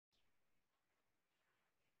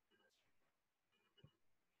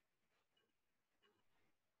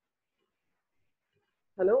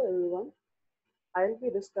Hello everyone, I'll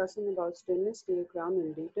be discussing about stainless steel crown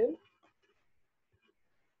in detail.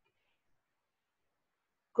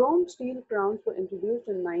 Chrome steel crowns were introduced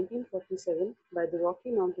in 1947 by the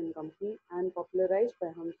Rocky Mountain Company and popularized by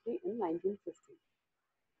Humphrey in 1950.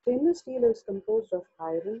 Stainless steel is composed of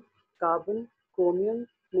iron, carbon, chromium,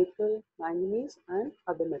 nickel, manganese, and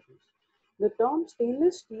other metals. The term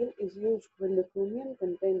stainless steel is used when the chromium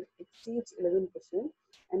content exceeds 11%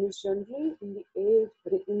 and is generally in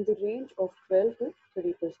the range of 12 to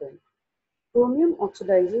 30%. Chromium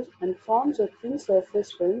oxidizes and forms a thin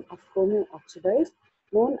surface film of chromium oxide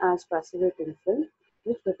known as passivating film,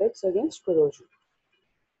 which protects against corrosion.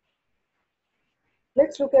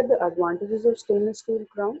 Let's look at the advantages of stainless steel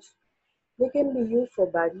crowns. They can be used for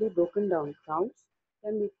badly broken down crowns,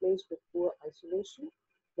 can be placed with poor isolation,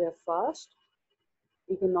 they are fast,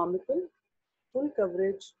 economical, full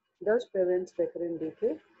coverage, thus prevents recurrent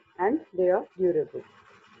decay, and they are durable.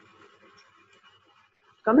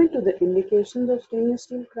 Coming to the indications of stainless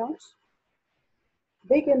steel crowns,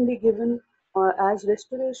 they can be given as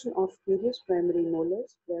restoration of carious primary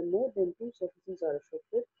molars where more than two surfaces are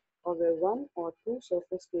affected or where one or two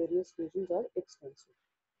surface carious lesions are extensive.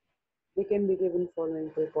 They can be given following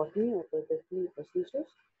pulpotomy or pulpectomy procedures.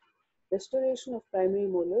 Restoration of primary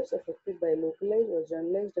molars affected by localized or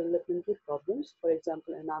generalized developmental problems, for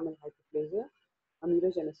example, enamel hyperplasia,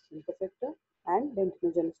 amelogenesis imperfecta, and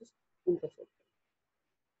dentinogenesis imperfecta.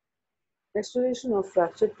 Restoration of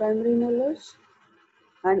fractured primary molars,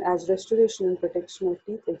 and as restoration and protection of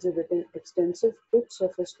teeth exhibiting extensive tooth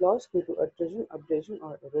surface loss due to attrition, abrasion,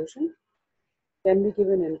 or erosion, can be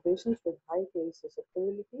given in patients with high caries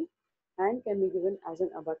susceptibility and can be given as an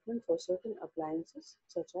abutment for certain appliances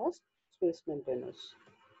such as space maintainers.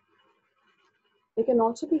 They can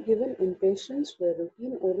also be given in patients where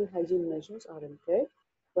routine oral hygiene measures are impaired,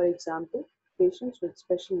 for example, patients with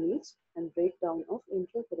special needs and breakdown of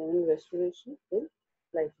intraperennial restoration will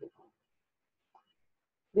likely.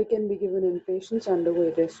 They can be given in patients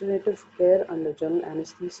undergoing restorative care under general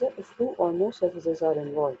anesthesia if two or more surfaces are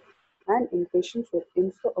involved, and in patients with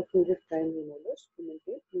infra-occluded primary molars to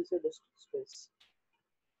maintain mesodistal space.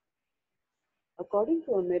 According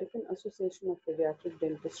to American Association of Pediatric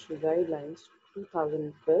Dentistry Guidelines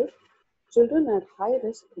 2012, children at high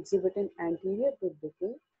risk exhibiting anterior tooth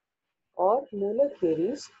decay or molar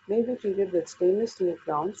caries may be treated with stainless steel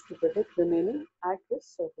crowns to protect remaining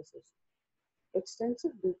at-risk surfaces.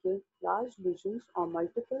 Extensive decay, large lesions, or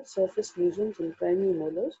multiple surface lesions in primary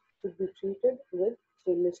molars should be treated with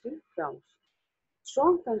stainless steel crowns.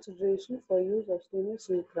 Strong consideration for use of stainless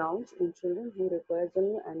steel crowns in children who require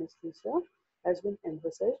general anesthesia has been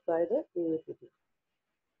emphasized by the AAPD.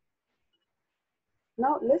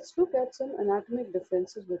 Now let's look at some anatomic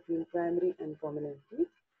differences between primary and prominent teeth.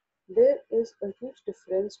 There is a huge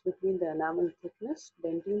difference between the enamel thickness,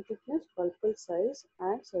 dentine thickness, pulpal size,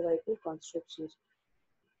 and cervical constrictions.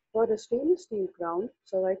 For a stainless steel crown,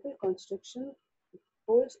 cervical constriction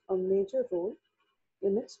holds a major role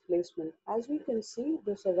in its placement. As we can see,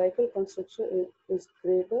 the cervical constriction is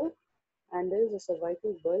greater and there is a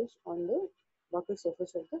cervical bulge on the buccal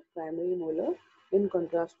surface of the primary molar in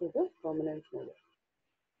contrast to the prominent molar.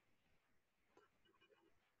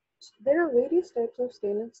 There are various types of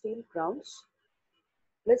stainless steel crowns.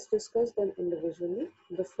 Let's discuss them individually.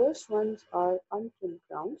 The first ones are untrimmed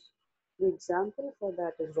crowns. The example for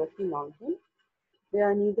that is Rocky Mountain. They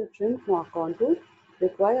are neither trimmed nor contoured,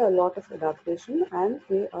 require a lot of adaptation, and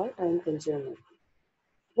they are time consuming.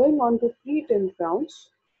 Going on to pre-trimmed crowns,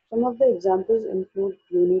 some of the examples include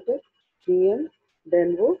Unitec, DM,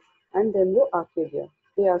 Denvo, and Denvo Arcadia.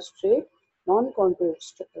 They are straight, non-contoured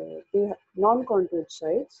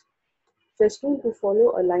sides, festooned to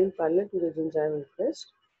follow a line parallel to the gingival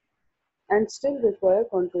crest, and still require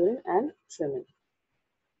contouring and trimming.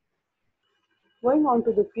 Going on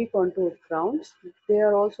to the pre-contoured crowns, they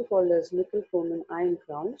are also called as nickel chromium iron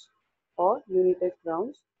crowns or Unitec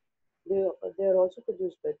crowns. They are also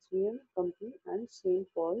produced by 3M Company and St.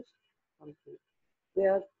 Paul's Company. They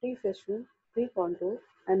are pre-festooned, pre-contoured,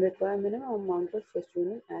 and require minimum amount of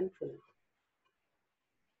festooning and trimming.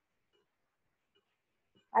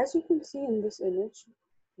 As you can see in this image,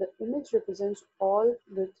 the image represents all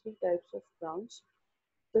the three types of crowns.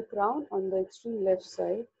 The crown on the extreme left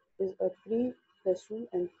side is a pre-festooned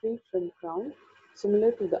and pre-trimmed crown,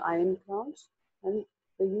 similar to the iron crowns, and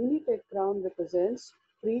the Unitec crown represents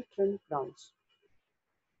pre-trimmed crowns.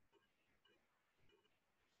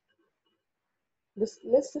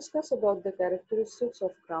 Let's discuss about the characteristics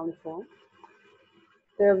of crown form.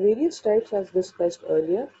 There are various types as discussed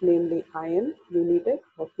earlier, namely iron, Unitec,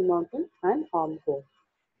 Rocky Mountain, and arm core.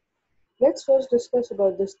 Let's first discuss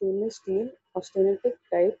about the stainless steel austenitic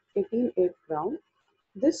type 18-8 crown.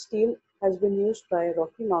 This steel has been used by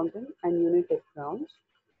Rocky Mountain and Unitec crowns.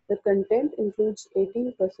 The content includes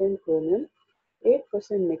 18% chromium, 8%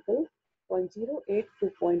 nickel, 0.08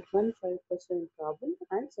 to 0.15% carbon,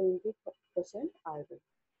 and 70% iron.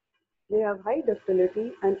 They have high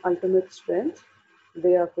ductility and ultimate strength.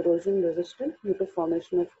 They are corrosion resistant due to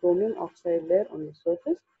formation of chromium oxide layer on the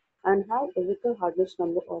surface and have a Wicker hardness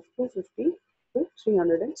number of 250 to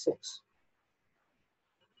 306.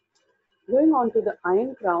 Going on to the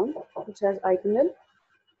iron crown, which has Iconel.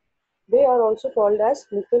 They are also called as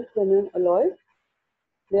nickel chromium alloy.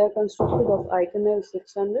 They are constructed of Iconel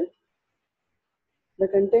 600. The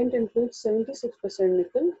content includes 76%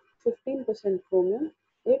 nickel, 15% chromium,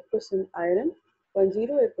 8% iron,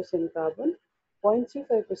 0.08% carbon,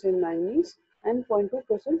 0.35% manganese, and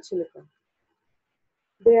 0.2% silicon.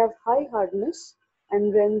 They have high hardness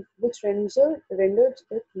and which renders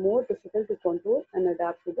it more difficult to contour and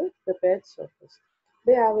adapt to the prepared surface.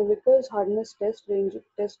 They have a Vickers hardness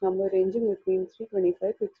test number ranging between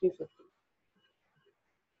 325 to 350.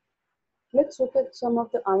 Let's look at some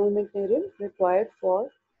of the armamentarium required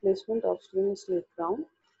for placement of stainless steel crown.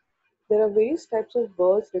 There are various types of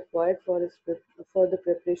burrs required for the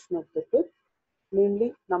preparation of the tooth,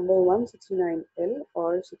 namely number 169L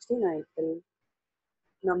or 69L,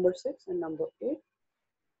 number 6 and number 8,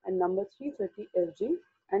 and number 330 FG,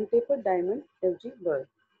 and tapered diamond FG burr.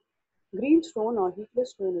 Green stone or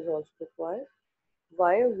heatless stone is also required.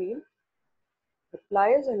 Wire wheel. The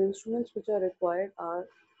pliers and instruments which are required are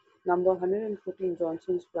number 114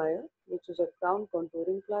 Johnson's plier, which is a crown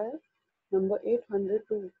contouring plier, number 800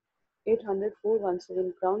 to 800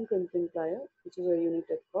 417 crown crimping plier, which is a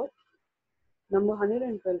Unitec cord, number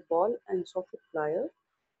 112 ball and socket plier,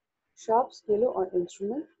 sharp scaler or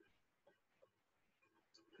instrument,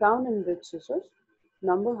 crown and bridge scissors,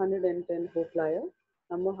 number 110 hoe plier,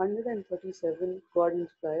 number 137 Gordon's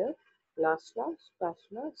plier, glass slab,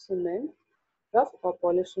 spatula, cement, rough or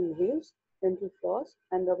polishing wheels, dental floss,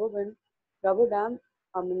 and rubber dam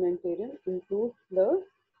armamentarium include the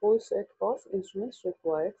whole set of instruments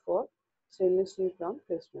required for stainless steel crown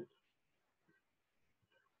placement.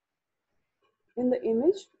 In the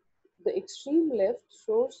image, the extreme left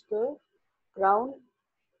shows the crown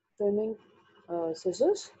trimming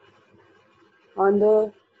scissors. On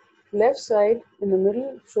the left side, in the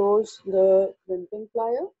middle, shows the crimping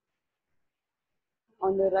plier.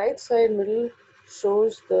 On the right side middle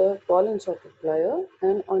shows the ball and socket plier,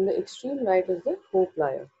 and on the extreme right is the hoe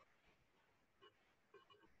plier.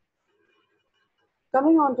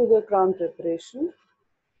 Coming on to the crown preparation,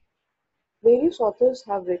 various authors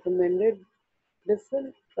have recommended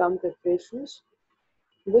different crown preparations,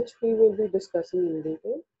 which we will be discussing in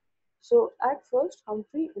detail. So at first,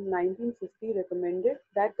 Humphrey in 1950 recommended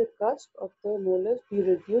that the cusp of the molars be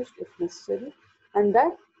reduced if necessary, and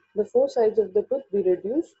that the four sides of the tooth be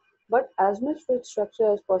reduced, but as much fixed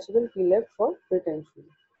structure as possible be left for retention.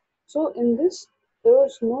 So in this, there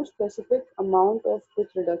was no specific amount of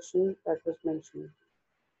tooth reduction that was mentioned.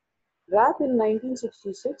 Rapp in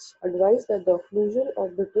 1966 advised that the occlusal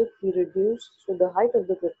of the tooth be reduced so the height of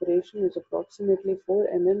the preparation is approximately 4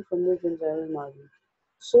 mm from the gingival margin.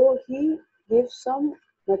 So he gave some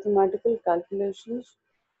mathematical calculations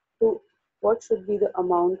to what should be the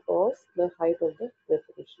amount of the height of the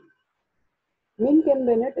preparation. Mink and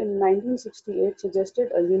Bennett in 1968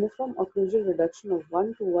 suggested a uniform occlusal reduction of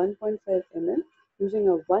 1 to 1.5 mm using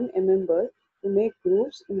a 1 mm burr to make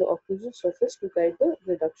grooves in the occlusal surface to guide the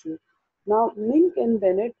reduction. Now, Mink and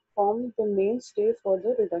Bennett formed the mainstay for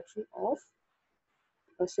the reduction of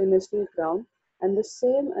a stainless steel crown, and the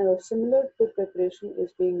same similar tip preparation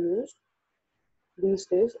is being used these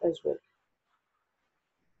days as well.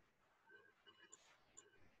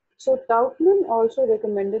 So Tautman also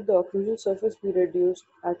recommended the occlusal surface be reduced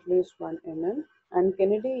at least 1 mm, and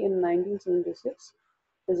Kennedy in 1976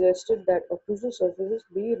 suggested that occlusal surfaces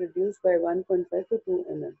be reduced by 1.5 to 2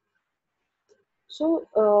 mm.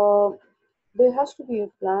 So there has to be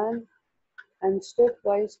a plan and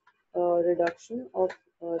stepwise reduction of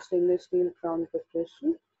stainless steel crown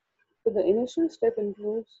preparation. So the initial step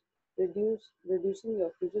includes reducing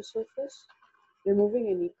the occlusal surface, removing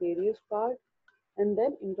any carious part, and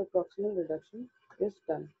then interproximal reduction is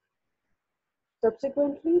done.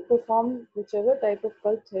 Subsequently, perform whichever type of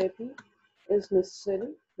pulp therapy is necessary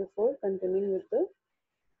before continuing with the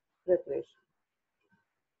preparation.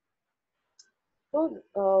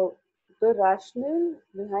 So, the rationale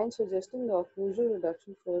behind suggesting the occlusal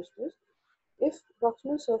reduction first is if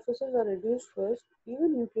proximal surfaces are reduced first,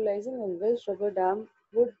 even utilizing a wedged rubber dam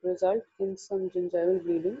would result in some gingival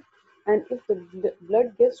bleeding, And if the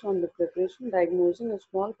blood gets on the preparation, diagnosing a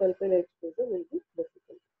small pulpal exposure will be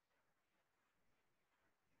difficult.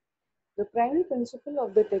 The primary principle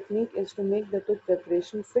of the technique is to make the tooth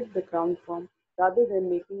preparation fit the crown form rather than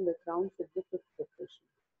making the crown fit the tooth preparation.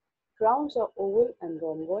 Crowns are oval and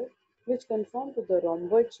rhomboid, which conform to the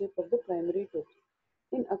rhomboid shape of the primary tooth.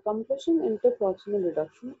 In accomplishing interproximal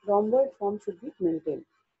reduction, rhomboid form should be maintained.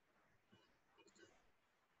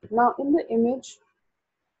 Now, in the image,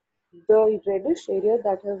 the reddish area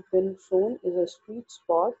that has been shown is a sweet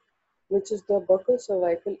spot, which is the buccal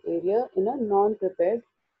cervical area in a non-prepared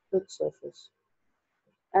tooth surface.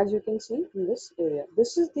 As you can see in this area,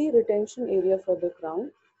 this is the retention area for the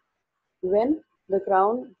crown. When the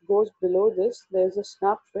crown goes below this, there is a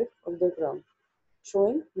snap fit of the crown,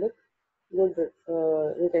 showing the good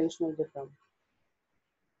retention of the crown.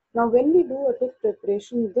 Now, when we do a tooth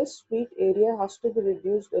preparation, this sweet area has to be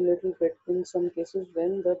reduced a little bit in some cases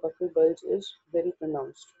when the buccal bulge is very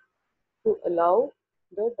pronounced to allow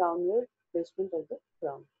the downward placement of the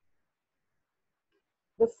crown.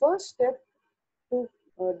 The first step to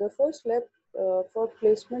the first step for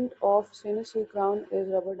placement of stainless steel crown is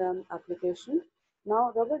rubber dam application.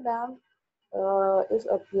 Now, rubber dam is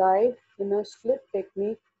applied in a slit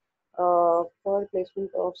technique for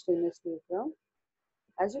placement of stainless steel crown.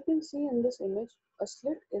 As you can see in this image, a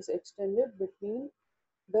slit is extended between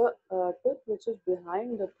the tooth which is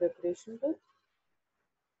behind the preparation tooth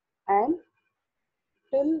and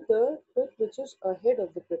till the tooth which is ahead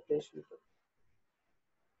of the preparation tooth.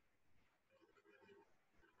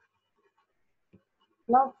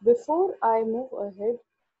 Now, before I move ahead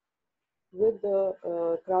with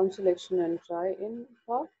the crown selection and try-in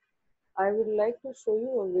part, I would like to show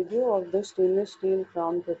you a video of the stainless steel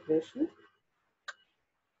crown preparation.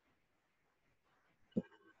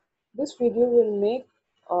 This video will make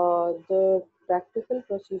the practical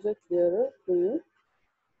procedure clearer to you.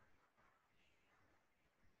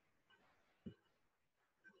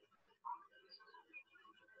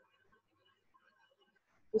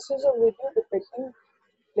 This is a video depicting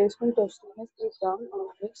placement of stainless steel crown on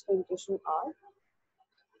a mixed dentition R.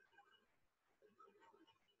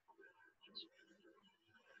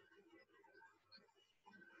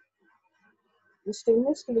 The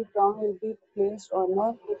stainless steel crown will be placed on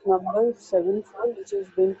a tooth number 74, which is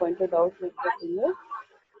being pointed out with the finger.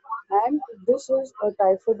 And this is a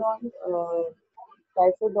typhodont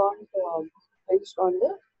fixed on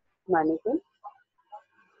the mannequin.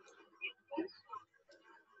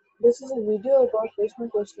 This is a video about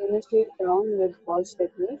placement of stainless steel crown with false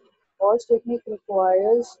technique. False technique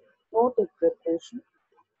requires no tooth preparation.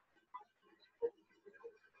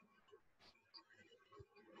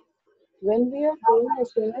 When we are doing a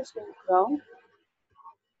stainless steel crown,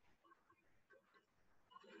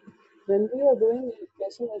 when we are doing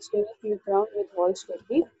placing a stainless steel crown with false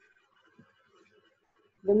technique,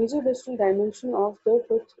 the measure distal dimension of the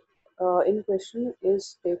tooth in question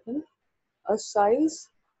is taken. A size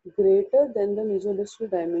greater than the measure distal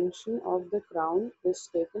dimension of the crown is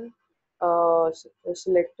taken,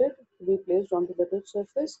 selected to be placed onto the tooth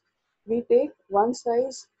surface. We take one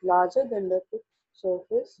size larger than the tooth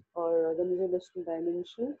surface or the measure distal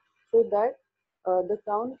dimension so that the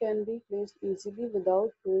crown can be placed easily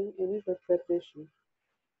without doing any tooth preparation.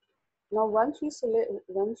 Now, once we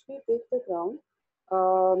take the crown,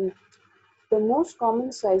 um, the most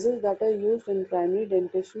common sizes that are used in primary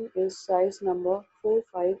dentition is size number 4,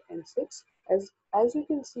 5, and 6. As you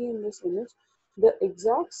can see in this image, the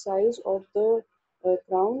exact size of the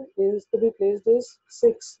crown is to be placed is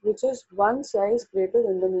 6, which is one size greater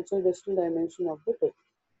than the mutual distal dimension of the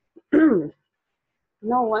tooth.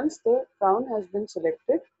 Now, once the crown has been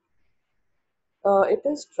selected, it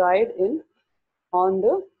is dried in on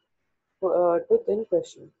the tooth in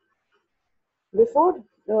question. Before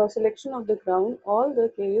selection of the crown, all the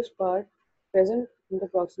carious part present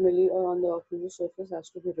interproximally or on the occlusal surface has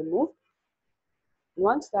to be removed.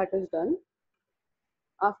 Once that is done,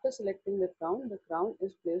 after selecting the crown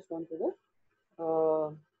is placed onto the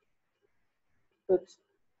tooth,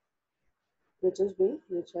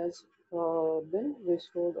 which has been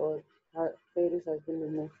restored or caries has been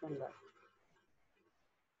removed from that.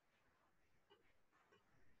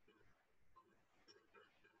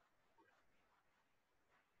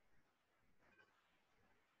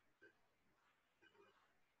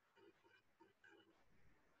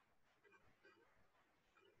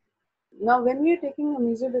 Now, when we are taking a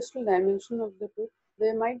mesodistal dimension of the tooth,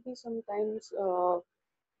 there might be sometimes a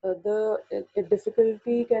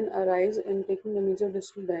difficulty can arise in taking the major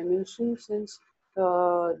distal dimension since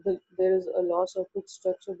there is a loss of tooth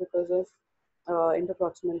structure because of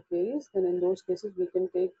interproximal carries, then in those cases we can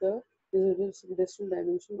take the residual distal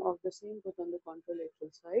dimension of the same put on the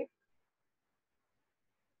contralateral side.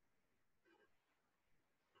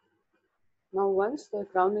 Now once the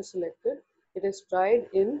crown is selected, it is tried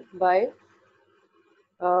in by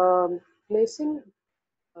placing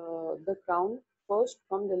the crown first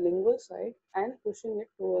from the lingual side and pushing it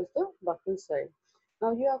towards the buccal side.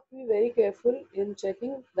 Now you have to be very careful in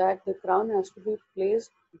checking that the crown has to be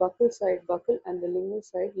placed buccal side buccal and the lingual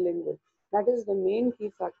side lingual. That is the main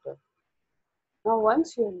key factor. Now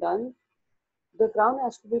once you've done, the crown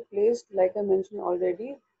has to be placed, like I mentioned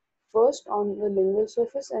already, first on the lingual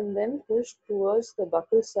surface and then pushed towards the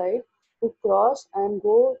buccal side to cross and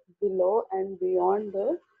go below and beyond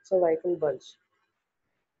the cervical bulge.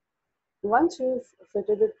 Once you've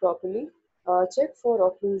fitted it properly, check for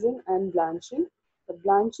occlusion and blanching. The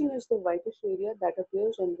blanching is the whitish area that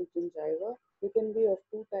appears on the gingiva. It can be of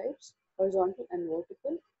two types, horizontal and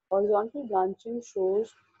vertical. Horizontal blanching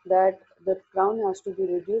shows that the crown has to be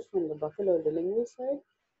reduced from the buccal or the lingual side,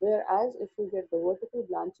 whereas if you get the vertical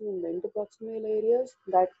blanching in the interproximal areas,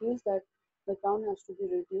 that means that the crown has to be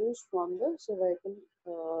reduced from the cervical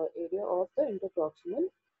area of the interproximal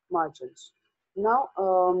margins. Now,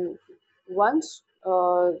 once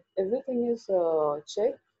everything is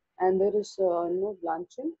checked and there is no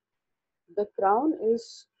blanching, the crown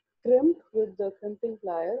is crimped with the crimping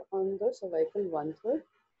plier on the cervical one-third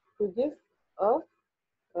to give a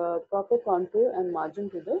proper contour and margin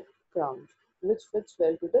to the crown, which fits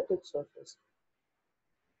well to the tip surface.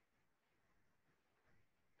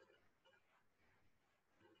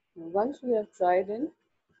 Once we have tried in,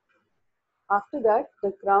 after that,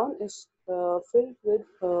 the crown is filled with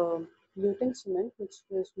luting cement, which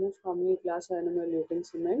is most commonly glass enamel luting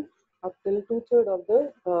cement, up till two-thirds of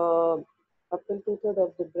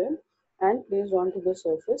the brim, and placed onto the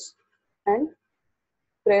surface and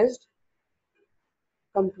pressed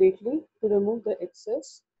completely to remove the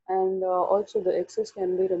excess. And also the excess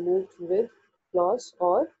can be removed with floss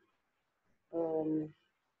or um,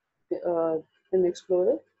 uh, an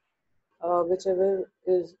explorer, whichever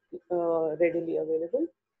is readily available.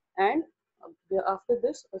 And after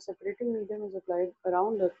this, a separating medium is applied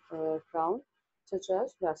around the crown, such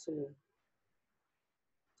as Vaseline.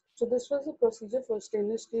 So this was the procedure for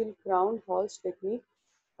stainless steel crown halls technique,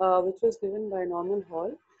 which was given by Norman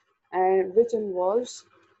Hall, and which involves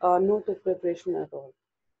no tip preparation at all.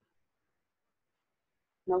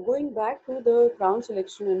 Now going back to the crown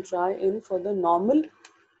selection and try-in for the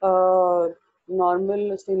uh,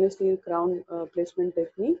 normal stainless steel crown placement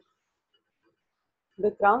technique,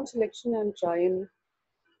 the crown selection and try-in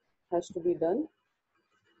has to be done.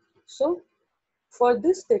 So for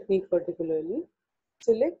this technique particularly,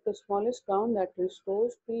 select the smallest crown that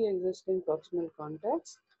restores pre-existing proximal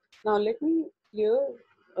contacts. Now let me clear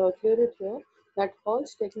it here that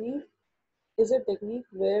Hall's technique is a technique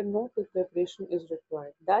where no tip preparation is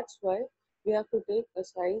required. That's why we have to take a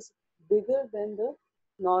size bigger than the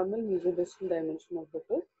normal mesodistal dimension of the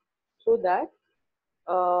tip, so that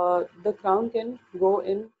the crown can go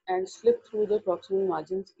in and slip through the proximal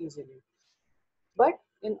margins easily. But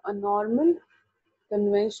in a normal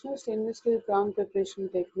conventional stainless steel crown preparation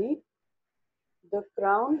technique, the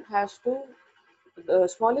crown has to, the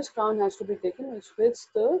smallest crown has to be taken which fits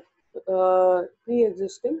the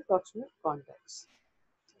pre-existing proximal contacts.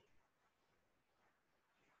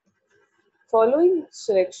 Following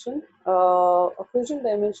selection, occlusion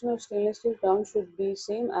dimension of stainless steel crown should be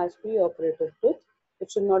same as pre-operative tooth.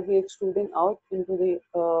 It should not be extruding out into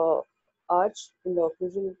the arch in the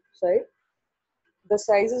occlusal side. The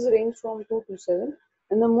sizes range from 2 to 7,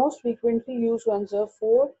 and the most frequently used ones are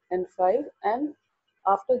 4 and 5, and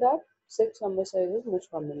after that, 6 number sizes most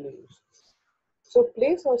commonly used. So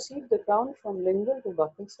place or seat the crown from lingual to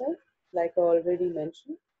buccal side, like I already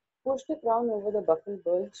mentioned. Push the crown over the buccal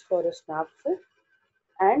bulge for a snap fit,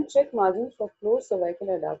 and check margins for close cervical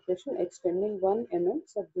adaptation extending 1 mm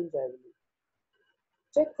subgingivally.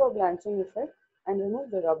 Check for blanching effect and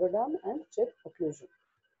remove the rubber dam and check occlusion.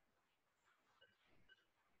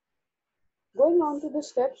 Going on to the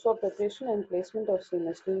steps of preparation and placement of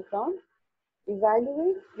stainless steel crown,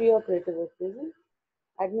 evaluate preoperative occlusion,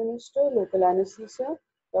 administer local anesthesia,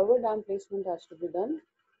 rubber dam placement has to be done,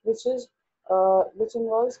 which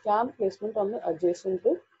involves clamp placement on the adjacent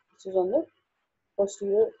tip, which is on the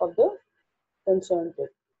posterior of the concerned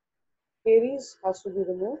tip. Caries has to be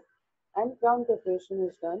removed and crown preparation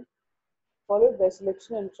is done, followed by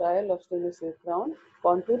selection and trial of stainless steel crown.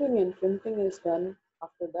 Contouring and crimping is done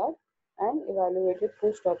after that, and evaluated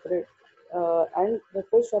post-operative and the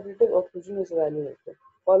post-operative occlusion is evaluated,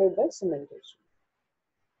 followed by cementation.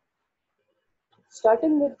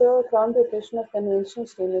 Starting with the crown preparation of conventional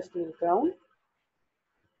stainless steel crown,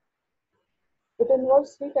 it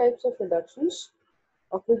involves three types of reductions: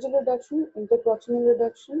 occlusal reduction, interproximal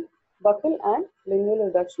reduction, buccal and lingual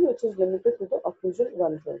reduction, which is limited to the occlusal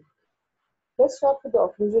one-third. Let's start with the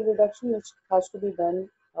occlusal reduction, which has to be done,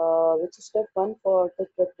 which is step one for the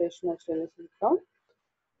preparation of stainless steel crown.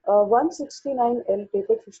 169L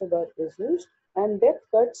tapered Fisher bar is used, and depth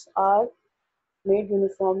cuts are made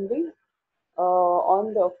uniformly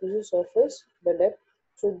on the occlusal surface. The depth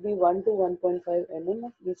should be 1 to 1.5 mm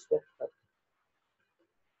of each depth cut.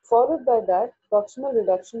 Followed by that, proximal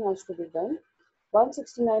reduction has to be done.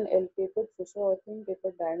 169L tapered Fisher or thin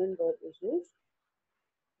tapered diamond burr is used.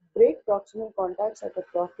 Break proximal contacts at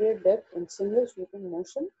appropriate depth in single sweeping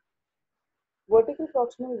motion. Vertical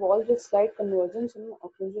proximal walls with slight convergence in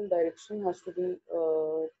occlusal direction has to be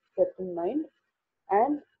kept in mind,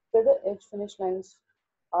 and feather edge finish lines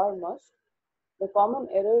are must. The common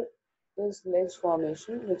error is ledge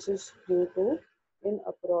formation, which is due to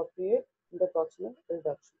inappropriate interproximal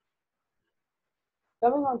reduction.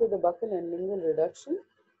 Coming on to the buccal and lingual reduction,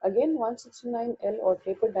 again 169L or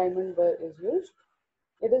tapered diamond burr is used.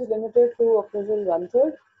 It is limited to occlusal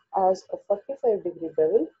one-third as a 45-degree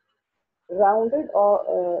bevel. Rounded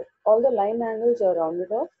or all the line angles are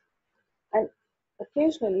rounded off, and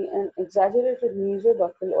occasionally an exaggerated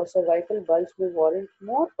mesobuccal or cervical bulge may warrant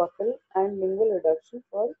more buccal and lingual reduction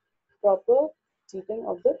for proper seating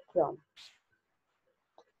of the crown.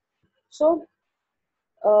 So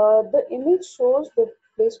the image shows the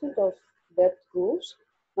placement of depth grooves.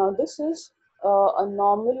 Now this is a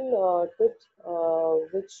normal tooth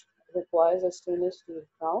which requires a stainless steel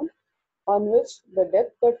crown, on which the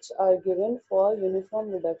depth cuts are given for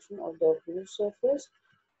uniform reduction of the occlusal surface.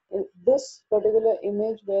 In this particular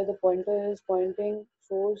image where the pointer is pointing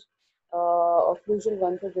shows occlusal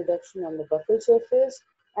one-third reduction on the buccal surface,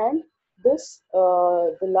 and this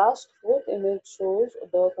the last fourth image shows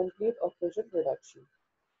the complete occlusal reduction.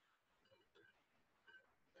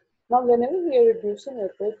 Now whenever we are reducing a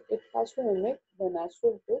tooth, it has to mimic the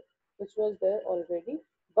natural tooth which was there already,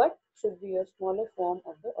 but should be a smaller form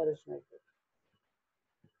of the original tooth.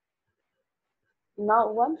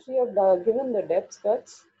 Now, once we have given the depth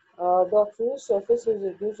cuts, the occlusal surface is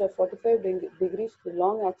reduced at 45 degrees to the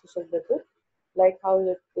long axis of the tooth, like how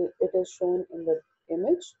it is shown in the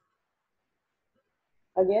image.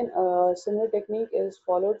 Again, a similar technique is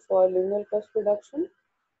followed for lingual cusp reduction.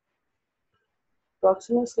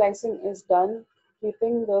 Proximal slicing is done,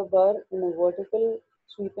 keeping the burr in a vertical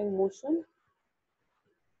sweeping motion,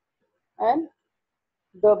 and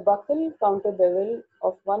the buccal counter bevel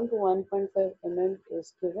of 1 to 1.5 mm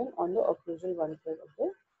is given on the occlusal one-third of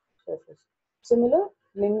the surface. Similar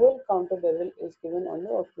lingual counter bevel is given on the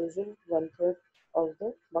occlusal one-third of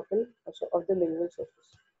the buccal, also of the lingual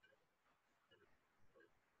surface.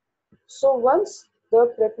 So once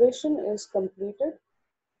the preparation is completed,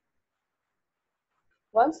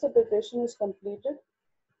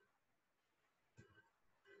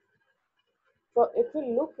 so it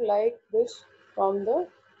will look like this from the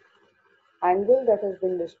angle that has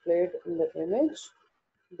been displayed in the image.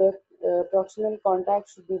 The proximal contact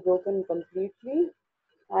should be broken completely,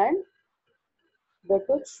 and the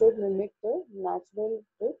tooth should mimic the natural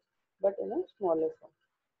tooth but in a smaller form.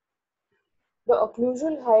 The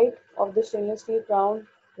occlusal height of the stainless steel crown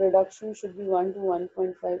reduction should be 1 to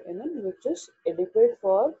 1.5 mm, which is adequate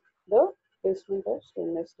for the placement of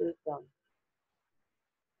stainless steel crown.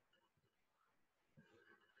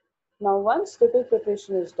 Now once the tooth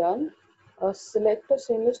preparation is done, select a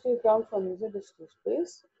stainless steel crown from user distal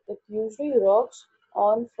space. It usually rocks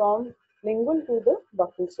on from lingual to the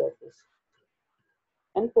buccal surface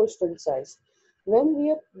and pushed inside. When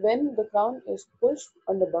the crown is pushed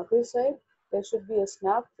on the buccal side, there should be a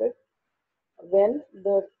snap fit when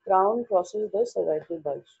the crown crosses the cervical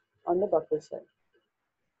bulge on the buccal side.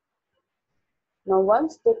 Now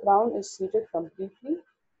once the crown is seated completely,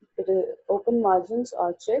 open margins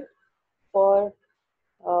are checked for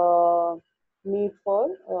need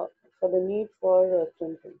for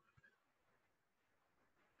crimping.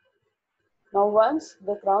 Now once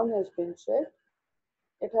the crown has been checked,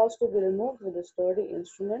 it has to be removed with a sturdy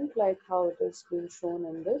instrument like how it is being shown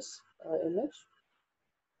in this image.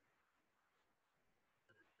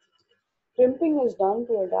 Crimping is done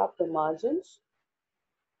to adapt the margins.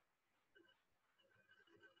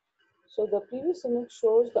 So the previous image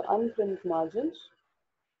shows the uncrimped margins,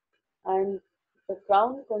 and the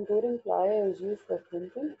crown contouring plier is used for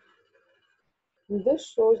crimping. This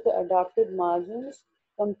shows the adapted margins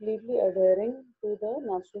completely adhering to the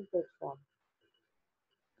natural tooth form.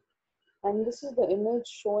 And this is the image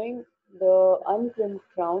showing the untrimmed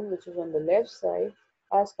crown, which is on the left side,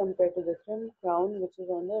 as compared to the trimmed crown, which is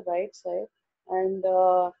on the right side. And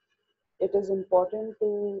it is important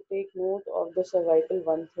to take note of the cervical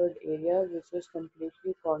one-third area, which is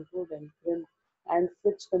completely contoured and trimmed and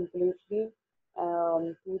fits completely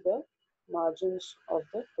to the margins of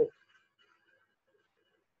the foot.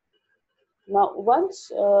 Now, once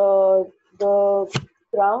the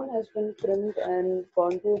crown has been trimmed and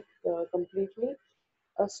contoured completely,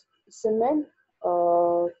 cement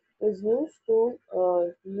uh, is used to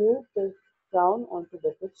lute the crown onto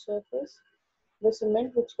the foot surface. The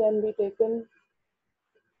cement which can be taken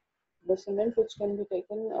The cement which can be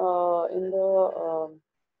taken in the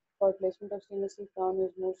for placement of stainless steel crown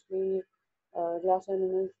is mostly glass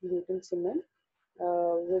enamel luting cement,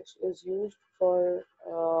 which is used for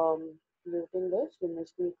luting the stainless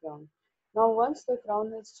steel crown. Now, once the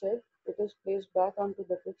crown is checked, it is placed back onto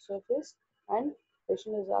the foot surface, and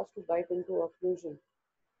patient is asked to bite into occlusion.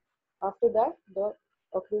 After that, the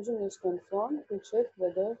occlusion is confirmed to check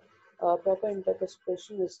whether proper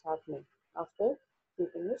interpretation is happening after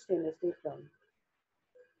treating the stainless steel crown.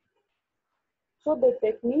 So the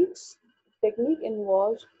technique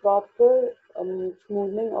involves proper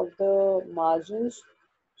smoothing of the margins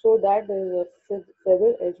so that there is a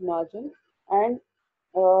feather edge margin, and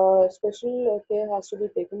special care has to be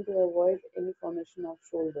taken to avoid any formation of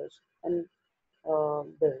shoulders and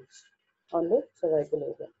bills on the cervical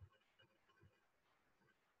area.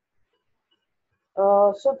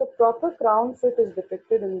 So the proper crown fit is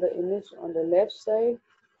depicted in the image on the left side.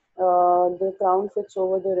 The crown fits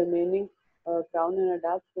over the remaining crown and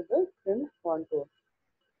adapts to the trim contour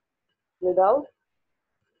without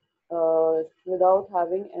without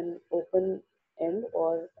having an open end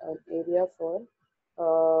or an area for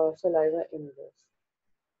saliva ingress.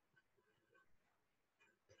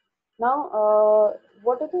 Now,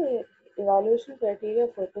 what are the evaluation criteria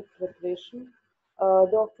for tooth preparation?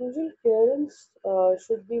 The occlusal clearance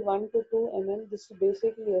should be 1 to 2 mm. This is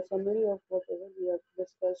basically a summary of whatever we have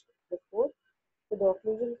discussed before. So the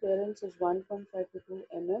occlusal clearance is 1.5 to 2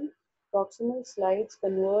 mm. Proximal slides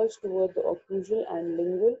converge toward the occlusal and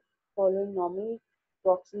lingual following normal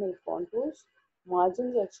proximal contours.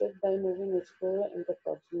 Margins are checked by moving explorer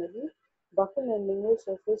interproximally. Buccal and lingual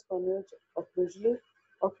surface converge occlusally.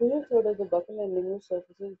 Occlusal third of the buccal and lingual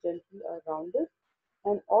surfaces gently are rounded,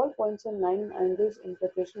 and all points and line angles in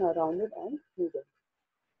preparation are rounded and smoothed.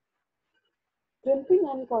 Crimping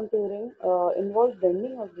and contouring involve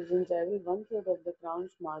bending of the gingival one-third of the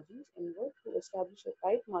crown's margins inward to establish a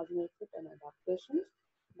tight marginal fit and adaptations.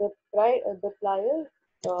 The pliers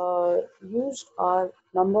used are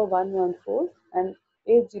number 114 and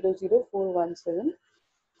 800417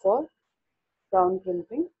 for crown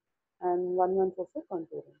crimping and 114 for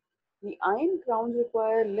contouring. The iron crowns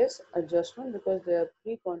require less adjustment because they are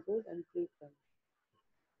pre-contoured and pre-crimped.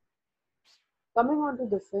 Coming on to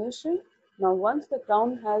the finishing, now once the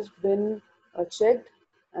crown has been checked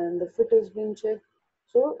and the fit has been checked,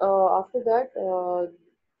 so after that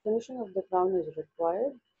finishing of the crown is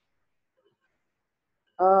required.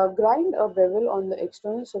 Grind a bevel on the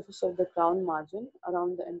external surface of the crown margin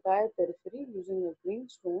around the entire periphery using a green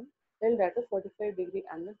stone held at a 45-degree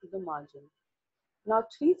angle to the margin. Now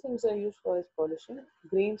three things are used for its polishing: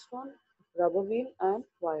 greenstone, rubber wheel and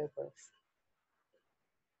wire brush.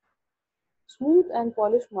 Smooth and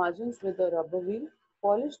polish margins with a rubber wheel.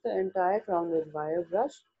 Polish the entire crown with wire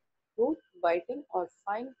brush. Tooth, whiting or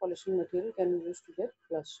fine polishing material can be used to get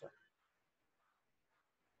luster.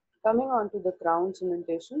 Coming on to the crown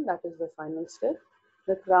cementation, that is the final step.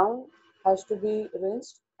 The crown has to be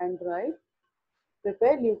rinsed and dried.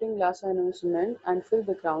 Prepare luting glass enamel cement and fill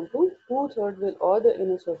the crown to 2/3 with all the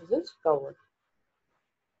inner surfaces covered.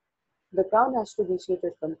 The crown has to be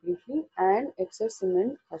sheeted completely and excess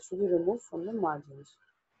cement has to be removed from the margins.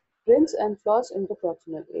 Rinse and floss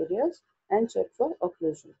interproximal areas and check for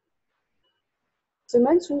occlusion.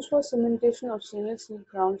 Cements used for cementation of stainless steel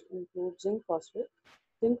crowns include zinc phosphate,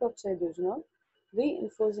 zinc oxide eugenol,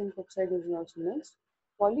 reinforced zinc oxide eugenol cements,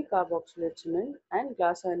 polycarboxylate cement, and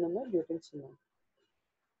glass ionomer luting cement.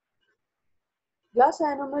 Glass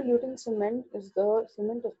ionomer luting cement is the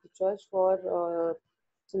cement of the choice for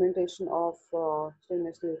cementation of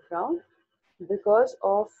stainless steel crown because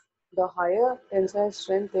of the higher tensile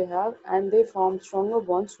strength they have, and they form stronger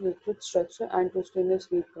bonds to liquid structure and to stainless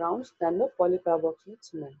steel crowns than the polycarboxylate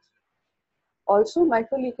cements. Also,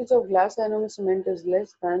 microleakage of glass ionomer cement is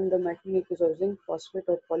less than the microleakage of zinc phosphate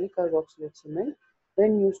or polycarboxylate cement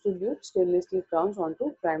when used to lute stainless steel crowns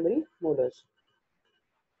onto primary molars.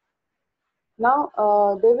 Now,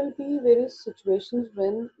 there will be various situations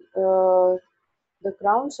when the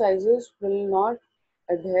crown sizes will not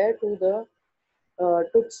adhere to the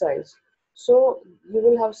tooth size. So you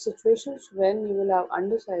will have situations when you will have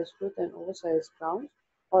undersized tooth and oversized crowns,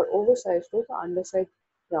 or oversized tooth or undersized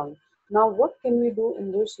crown. Now what can we do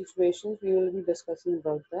in those situations? We will be discussing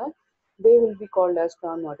about that. They will be called as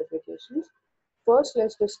crown modifications. First,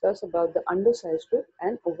 let's discuss about the undersized tooth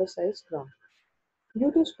and oversized crown.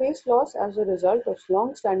 Due to space loss as a result of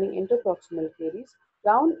long-standing interproximal caries,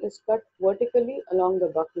 crown is cut vertically along the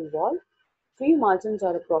buccal wall, free margins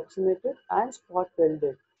are approximated and spot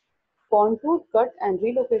welded. Contoured, cut and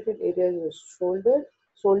relocated areas is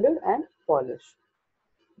soldered and polished.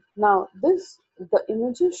 Now the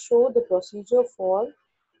images show the procedure for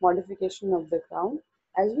modification of the crown.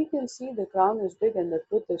 As we can see, the crown is big and the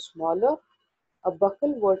tooth is smaller. A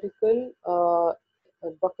buccal vertical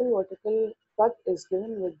cut is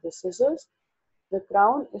given with the scissors. The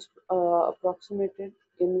crown is approximated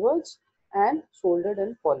inwards and soldered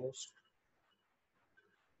and polished.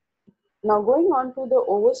 Now going on to the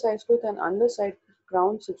oversized tooth and underside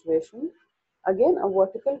crown situation, again a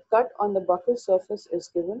vertical cut on the buccal surface is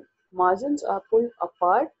given, margins are pulled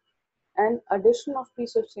apart and addition of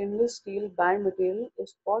piece of stainless steel band material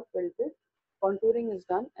is spot welded, contouring is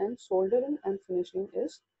done and soldering and finishing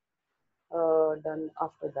is done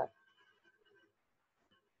after that.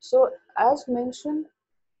 So as mentioned,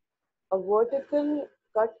 a vertical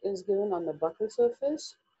cut is given on the buccal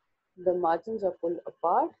surface, the margins are pulled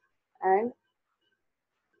apart and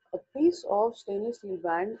a piece of stainless steel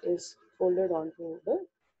band is folded onto the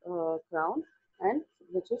crown and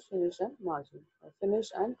which is finished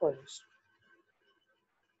and polished.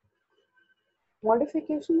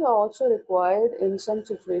 Modifications are also required in some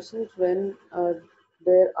situations when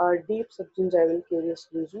there are deep subgingival carious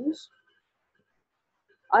lesions.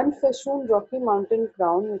 Unfestooned Rocky Mountain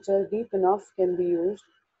crown which are deep enough can be used,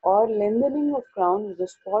 or lengthening of crown with a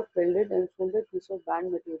spot welded and folded piece of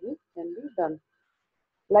band material can be done.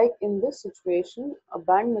 Like in this situation, a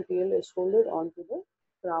band material is folded onto the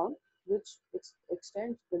crown which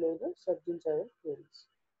extends below the subgingival caries.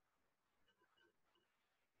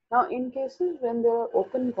 Now in cases when there are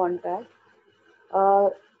open contact, uh,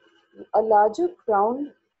 a larger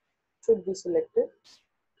crown should be selected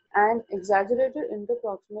and exaggerated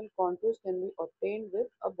interproximal contours can be obtained with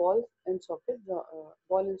a ball and socket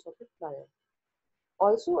plier.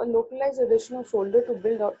 Also, a localized addition of shoulder to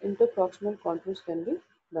build out interproximal contours can be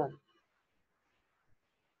done.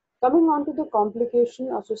 Coming on to the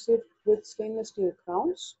complication associated with stainless steel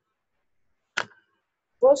crowns.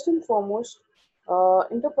 First and foremost,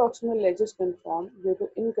 interproximal ledges can form due to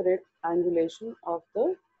incorrect angulation of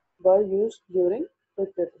the burr used during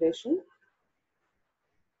tooth preparation.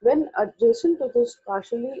 When adjacent to this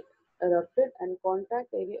partially erupted and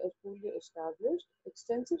contact area is fully established,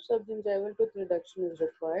 extensive subgingival tooth reduction is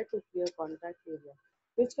required to clear contact area,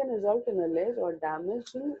 which can result in a ledge or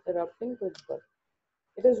damaging erupting tooth burr.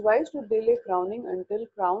 It is wise to delay crowning until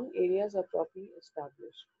crown areas are properly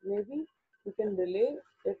established. Maybe you can delay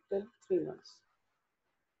it till 3 months.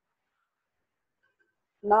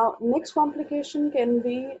 Now, next complication can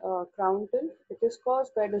be crown tilt. It is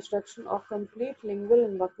caused by destruction of complete lingual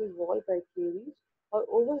and buccal wall by caries or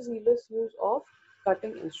overzealous use of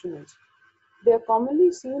cutting instruments. They are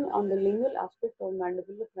commonly seen on the lingual aspect of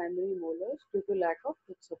mandibular primary molars due to lack of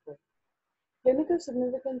tooth support. Clinical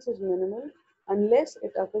significance is minimal unless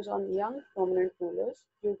it occurs on young prominent molars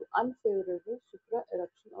due to unfavorable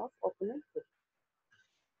supra-eruption of opponent tooth.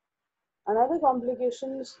 Another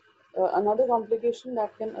complication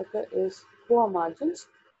that can occur is poor margins.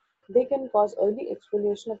 They can cause early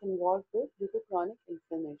exfoliation of involved tooth due to chronic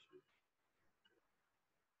inflammation.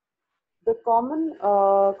 The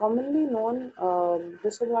commonly known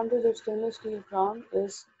disadvantage of stainless steel crown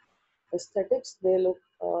is aesthetics. They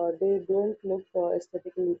don't look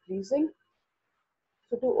aesthetically pleasing.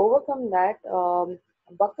 So to overcome that,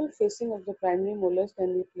 a buccal facing of the primary molars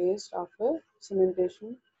can be placed after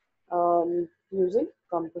cementation using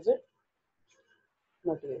composite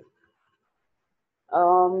material.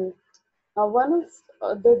 Um, Now, one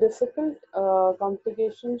of the difficult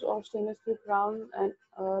complications of stainless steel crown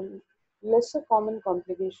and lesser common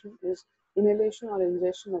complication is inhalation or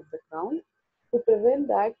ingestion of the crown. To prevent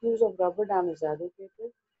that, use of rubber dam is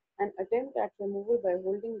advocated and attempt at removal by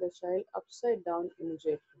holding the child upside down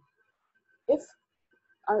immediately. If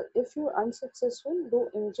if you are unsuccessful, do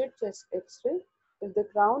immediate chest X-ray. If the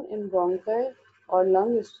crown in bronchi or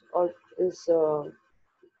lung is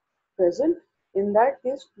present, in that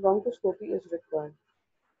case, bronchoscopy is required.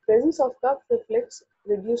 Presence of cuff reflex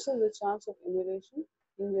reduces the chance of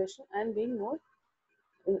ingestion and being more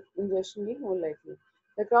ingestion being more likely.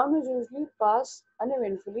 The crown is usually passed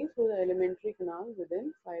uneventfully through the alimentary canal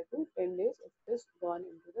within 5 to 10 days if it is gone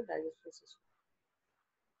into the digestive system.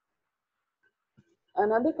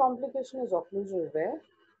 Another complication is occlusal wear.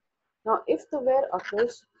 Now, if the wear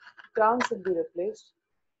occurs, crown should be replaced,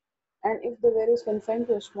 and if the wear is confined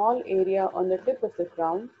to a small area on the tip of the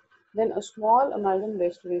crown, then a small amalgam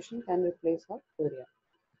restoration can replace that area.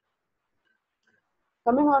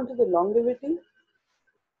 Coming on to the longevity,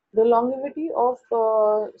 the longevity of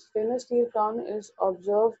stainless steel crown is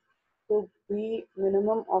observed to be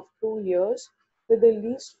minimum of 2 years with the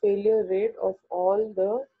least failure rate of all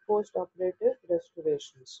the post-operative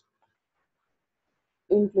restorations,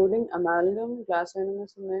 including amalgam, glass enamel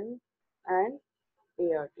cement, and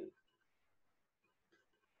ART.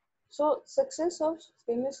 So, success of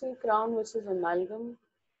stainless steel crown versus amalgam,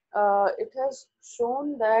 it has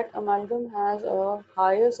shown that amalgam has a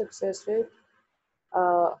higher success rate,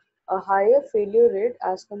 uh, a higher failure rate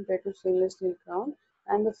as compared to stainless steel crown,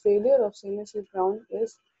 and the failure of stainless steel crown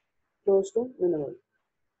is close to minimal.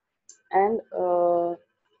 And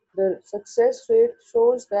the success rate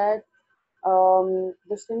shows that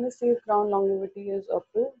the stainless steel crown longevity is up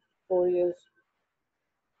to 4 years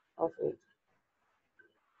of age.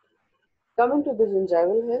 Coming to the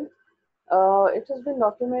gingival health, it has been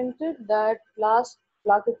documented that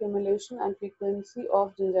plaque accumulation and frequency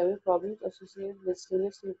of gingival problems associated with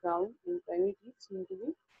stainless steel crown in primary teeth seem to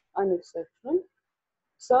be unexceptional.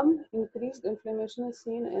 Some increased inflammation is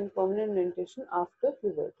seen in permanent dentition after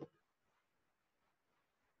puberty.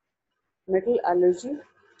 Metal allergy.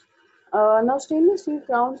 Now, stainless steel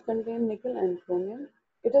crowns contain nickel and chromium.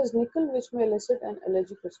 It is nickel which may elicit an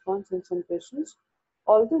allergic response in some patients.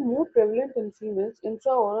 Although more prevalent in females,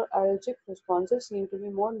 intraoral allergic responses seem to be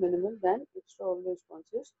more minimal than extraoral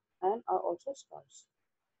responses and are also scarce.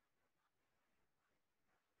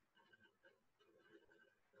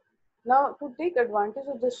 Now, to take advantage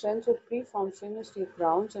of the strength of preformed stainless steel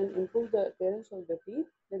crowns and improve the appearance of the teeth,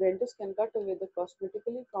 the dentist can cut away the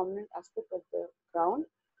cosmetically prominent aspect of the crown,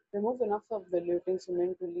 remove enough of the luting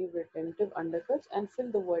cement to leave retentive undercuts, and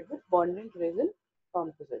fill the void with bondant resin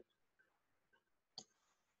composite.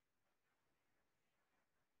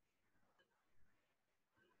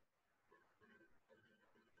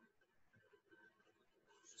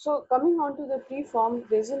 So, coming on to the preformed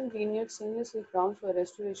resin veneered stainless steel crowns for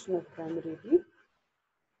restoration of primary teeth.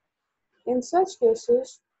 In such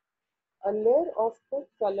cases, a layer of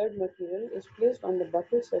tooth-colored material is placed on the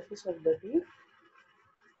buccal surface of the teeth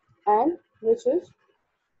and which is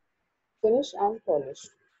finished and polished.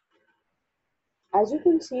 As you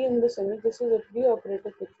can see in this image, this is a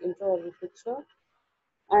pre-operative intraoral picture,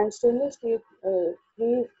 and stainless steel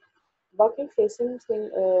pre-veneered buccal-facing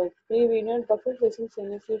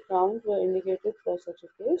stainless steel crowns were indicated for such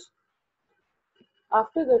a case.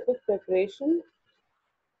 After the tooth preparation,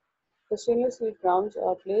 the stainless steel crowns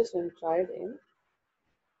are placed and tried in,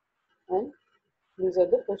 and these are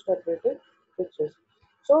the post-operative pictures.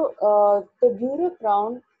 So, the Dura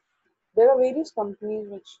crown, there are various companies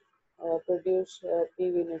which produce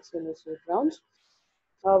pre-veneered stainless steel crowns.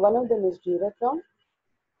 One of them is Dura crown.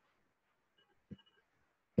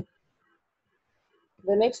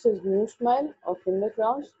 The next is New Smile or Kinder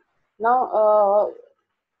crowns. Now,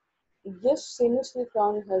 yes, stainless steel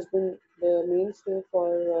crown has been the mainstay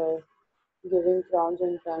for giving crowns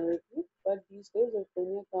and primary teeth, but these days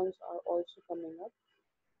zirconia crowns are also coming up,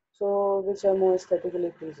 so which are more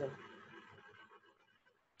aesthetically pleasing.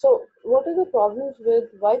 So, what are the problems with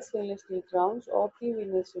white stainless steel crowns or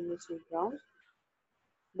pre-veneered stainless steel crowns?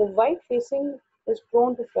 The white facing is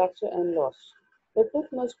prone to fracture and loss. The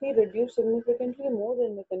tooth must be reduced significantly more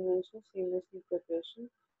than the conventional stainless steel preparation.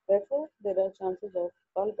 Therefore, there are chances of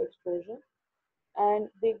pulp exposure, and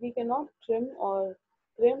we cannot trim or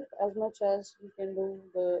crimp as much as we can do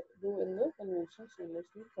in the conventional stainless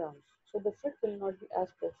steel crowns. So the fit will not be as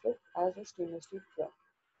perfect as a stainless steel crown.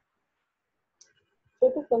 So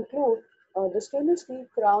to conclude, the stainless steel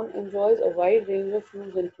crown enjoys a wide range of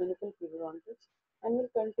use in clinical periodontics and will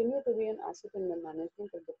continue to be an asset in the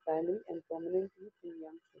management of the primary and permanent teeth in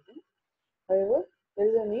young children. However, there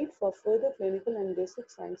is a need for further clinical and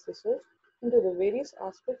basic science research into the various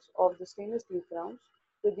aspects of the stainless steel crowns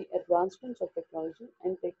with the advancements of technology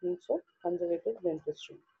and techniques of conservative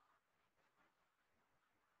dentistry.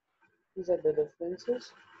 These are the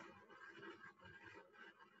references.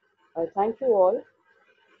 I thank you all,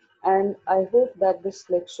 and I hope that this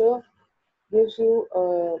lecture gives you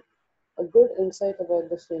a good insight about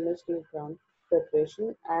the stainless steel crown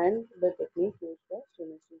preparation and the technique used for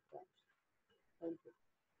stainless steel crowns. Thank you.